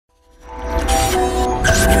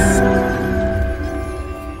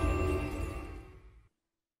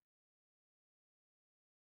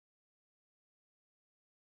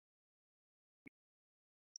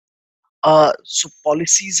So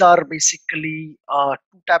policies are basically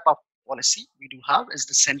two type of policy we do have is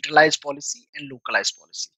the centralized policy and localized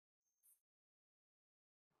policy.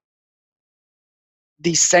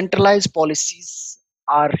 The centralized policies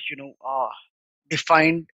are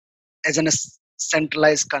defined as a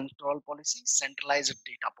centralized control policy, centralized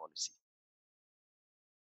data policy,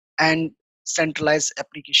 and centralized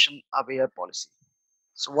application aware policy.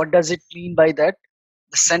 So what does it mean by that?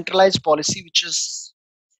 The centralized policy, which is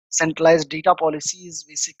centralized data policy, is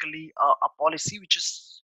basically a policy which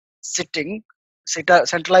is sitting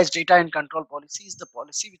centralized data and control policy is the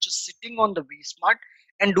policy which is sitting on the vSmart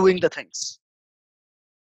and doing the things.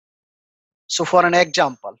 So for an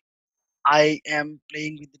example, I am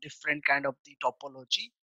playing with the different kind of the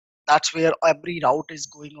topology. That's where every route is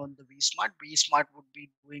going on the vSmart. vSmart would be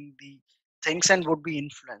doing the things and would be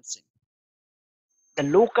influencing. The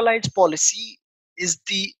localized policy is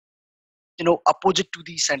the opposite to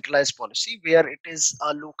the centralized policy, where it is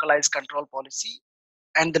a localized control policy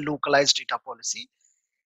and the localized data policy.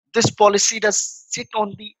 This policy does sit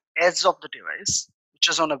on the edge of the device, which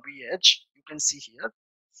is on a V edge. You can see here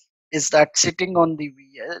is that sitting on the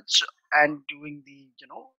V edge and doing the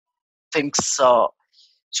things.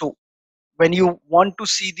 So when you want to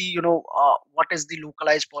see the what is the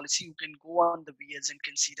localized policy, you can go on the V edge and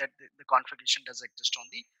can see that the configuration does exist on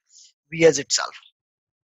the V edge itself.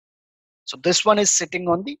 So this one is sitting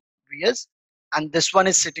on the V edge and this one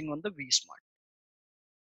is sitting on the vSmart.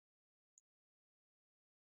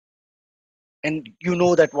 And you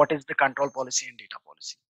know that what is the control policy and data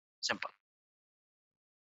policy. Simple.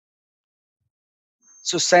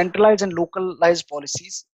 So centralized and localized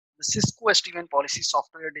policies, the Cisco SD WAN policy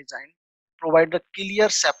software design provide the clear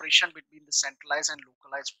separation between the centralized and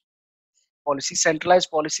localized policy.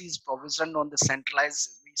 Centralized policy is provisioned on the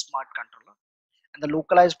centralized vSmart controller and the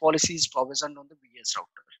localized policy is provisioned on the VS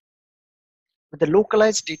router. With the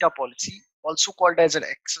localized data policy, also called as an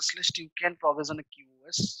access list, you can provision a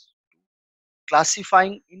QoS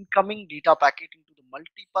classifying incoming data packet into the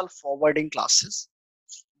multiple forwarding classes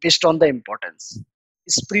based on the importance,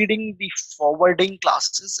 spreading the forwarding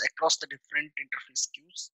classes across the different interface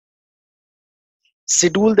queues,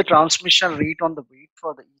 schedule the transmission rate on the wait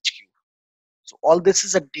for the each queue. So all this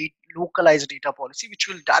is a localized data policy which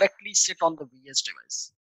will directly sit on the VS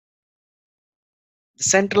device. The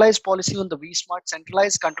centralized policy on the vSmart,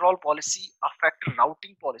 centralized control policy affect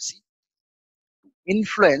routing policy,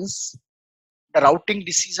 influence the routing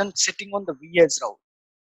decision sitting on the VS route.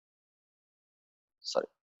 Sorry,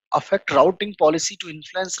 affect routing policy to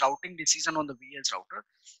influence routing decision on the VS router.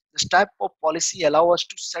 This type of policy allow us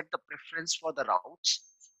to set the preference for the routes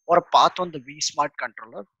or a path on the vSmart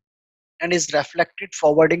controller and is reflected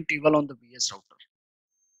forwarding table on the VS router.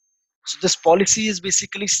 So this policy is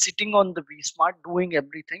basically sitting on the vSmart doing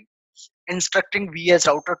everything, instructing VS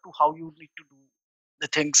router to how you need to do the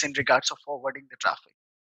things in regards of forwarding the traffic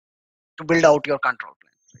to build out your control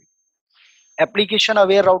plan. Right? Application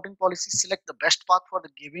aware routing policy select the best path for the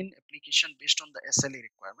given application based on the SLA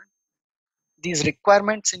requirement. These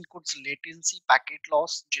requirements includes latency, packet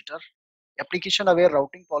loss, jitter. Application aware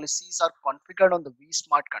routing policies are configured on the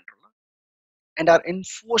vSmart controller and are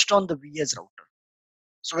enforced on the VS router.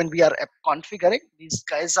 So when we are configuring, these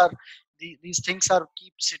guys are these things are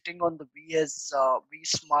keep sitting on the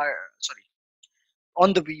vSmart, sorry,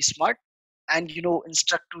 on the vSmart, and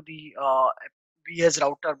instruct to the VS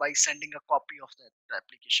router by sending a copy of the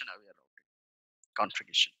application aware routing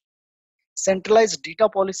configuration. Centralized data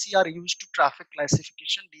policy are used to traffic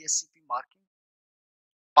classification, DSCP marking,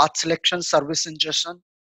 path selection, service ingestion,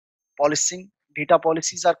 policing. Data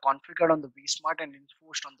policies are configured on the vSmart and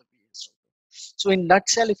enforced on the VS router. So in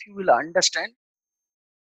nutshell, if you will understand,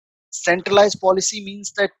 centralized policy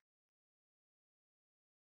means that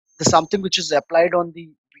the something which is applied on the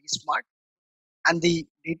vSmart, and the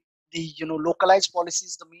localized policy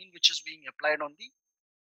is the mean which is being applied on the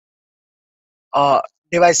uh,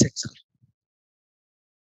 device itself.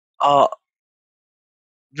 Uh,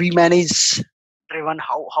 we manage driven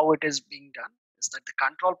how it is being done is that the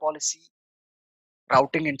control policy,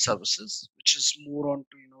 routing and services, which is more on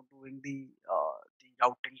to doing the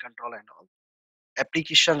routing control and all.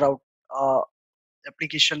 Application route, uh,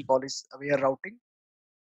 application policy aware routing,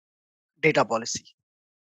 data policy.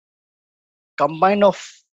 Combine of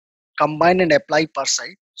combine and apply per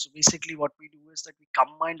site. So basically what we do is that we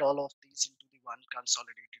combined all of these into the one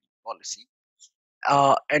consolidated policy,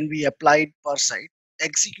 and we applied per site.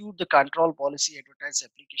 Execute the control policy, advertise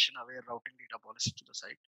application aware routing data policy to the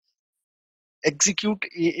site. Execute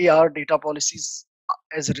AAR data policies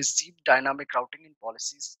as received dynamic routing and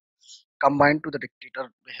policies combined to the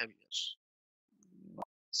dictator behaviors.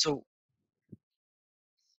 So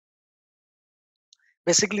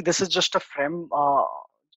Basically, this is just a frame,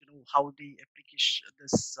 how the application,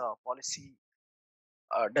 this policy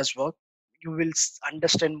does work. You will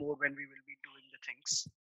understand more when we will be doing the things.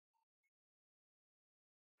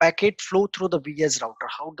 Packet flow through the VS router,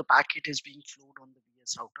 how the packet is being flowed on the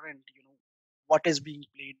VS router, and what is being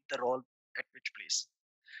played the role at which place.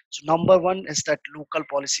 So number one is that local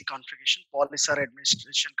policy configuration, policy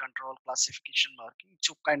administration control, classification marking.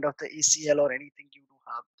 So kind of the ACL or anything you do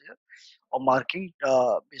have there, or marking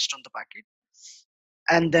based on the packet.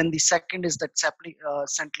 And then the second is that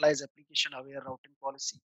centralized application aware routing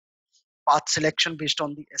policy, path selection based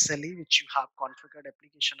on the SLA which you have configured,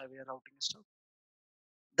 application aware routing stuff.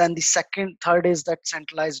 Then the third is that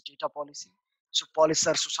centralized data policy. So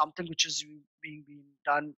policy, so something which is being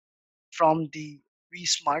done from the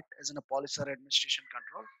vSmart as in a policy administration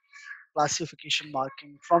control. Classification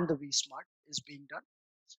marking from the vSmart is being done.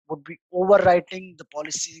 Would be overwriting the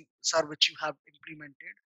policy, sir, which you have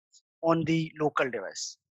implemented on the local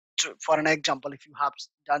device. So for an example, if you have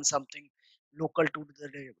done something local to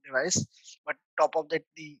the device, but top of that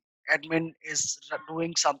the admin is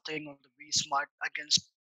doing something on the vSmart against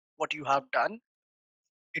what you have done,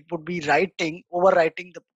 it would be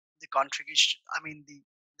overwriting the configuration. I mean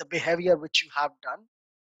the behavior which you have done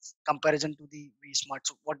comparison to the vSmart.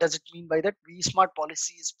 So what does it mean by that? vSmart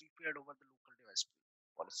policy is prepared over the local device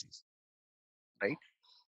policies, right?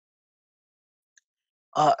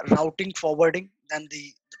 Routing forwarding, then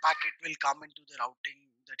the packet will come into the routing,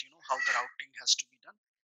 that how the routing has to be done.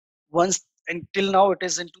 Once, until now it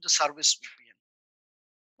is into the service VPN.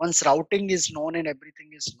 Once routing is known and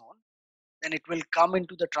everything is known, then it will come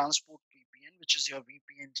into the transport VPN, which is your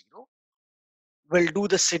VPN 0. Will do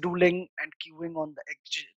the scheduling and queuing on the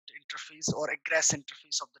exit interface or egress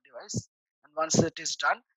interface of the device. And once it is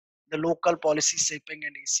done, the local policy shaping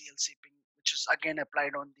and ACL shaping, which is again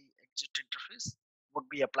applied on the exit interface, would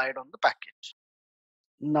be applied on the packet.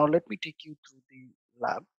 Now let me take you through the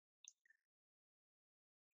lab.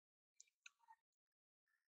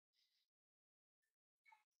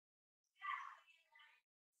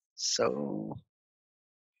 So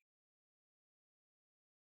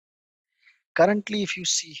currently, if you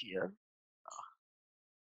see here,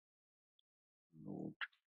 node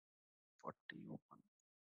 40 open,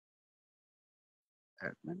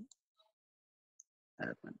 admin,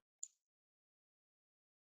 admin.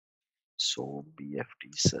 So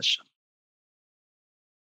BFT session.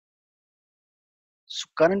 So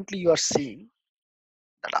currently you are seeing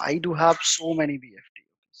that I do have so many BFT.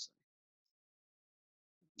 Okay, so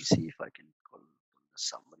let me see if I can pull the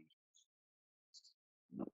summary.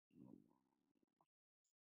 No, no,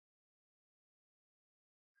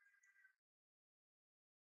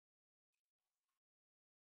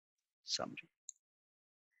 summary.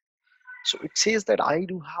 So it says that I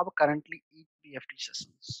do have currently 8 BFT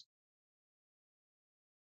sessions.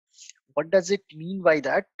 What does it mean by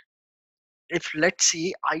that? If let's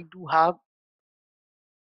say I do have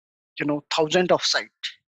thousands of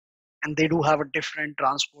sites, and they do have a different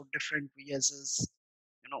transport, different VSs,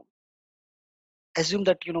 you know, assume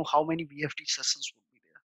that how many BFT sessions would be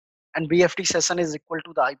there. And BFT session is equal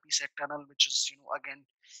to the IPsec tunnel, which is again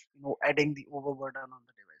adding the overburden on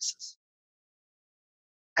the devices.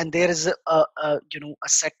 And there is a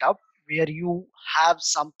setup where you have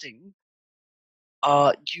something,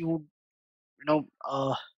 you know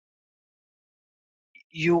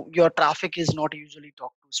your traffic is not usually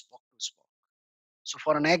talk to spoke to spoke. So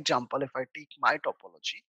for an example, if I take my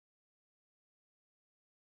topology,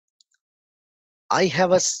 I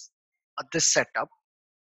have this setup,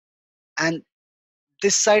 and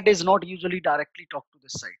this site is not usually directly talk to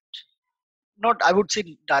this site. Not, I would say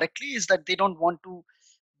directly, is that they don't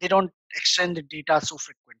exchange the data so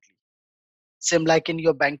frequently. Same like in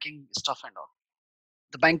your banking stuff and all.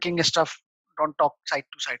 The banking stuff don't talk site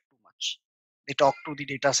to site too much. They talk to the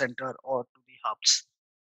data center or to the hubs.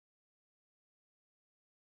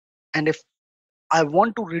 And if I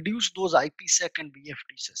want to reduce those IPsec and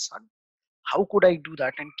BFT session, how could I do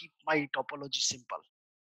that and keep my topology simple?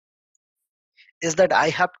 Is that I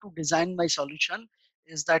have to design my solution,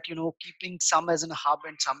 is that keeping some as in a hub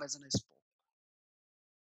and some as in a spoke,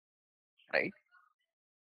 right?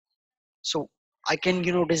 So I can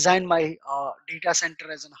design my data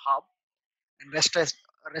center as a hub, and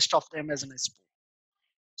rest of them as an spoke.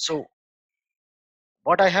 So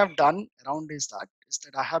what I have done around is that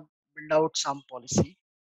I have built out some policy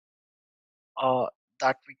uh,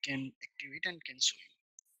 that we can activate and can show you.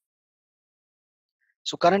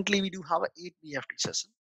 So currently we do have a 8 BFT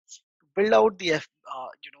session. To build out the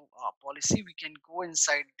policy, we can go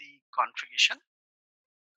inside the configuration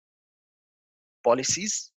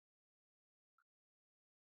policies,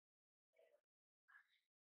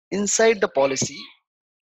 Inside the policy,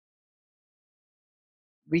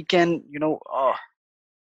 we can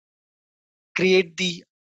create the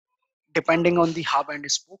depending on the hub and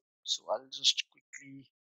spoke. So I'll just quickly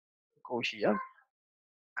go here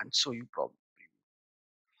and show you problem.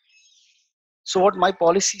 So what my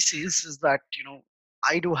policy says is that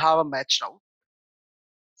I do have a match route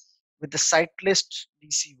with the site list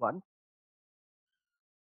DC1.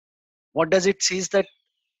 What does it says that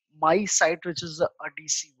my site, which is a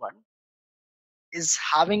DC1, is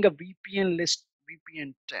having a VPN list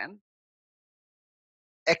VPN 10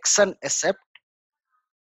 xn accept.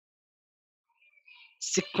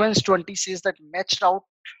 Sequence 20 says that match route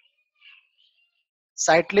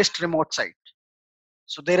site list remote site.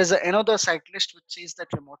 So there is another site list which says that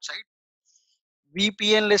remote site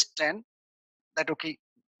VPN list 10, that okay,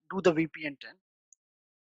 do the VPN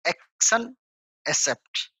 10 xn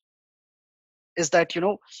accept, is that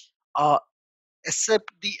uh,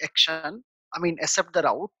 accept the action, I mean accept the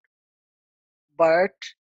route, but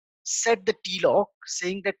set the TLOC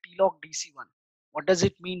saying that TLOC DC1. What does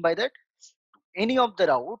it mean by that? Any of the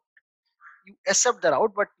route, you accept the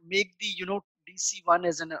route, but make the DC1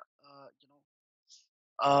 as an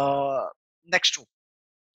next to.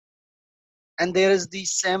 And there is the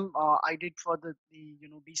same I did for the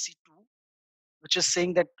DC2, which is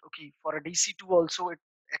saying that okay, for a DC2 also it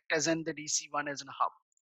act as in the DC1 as in a hub.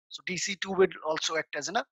 So DC2 will also act as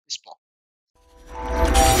in a SPOC.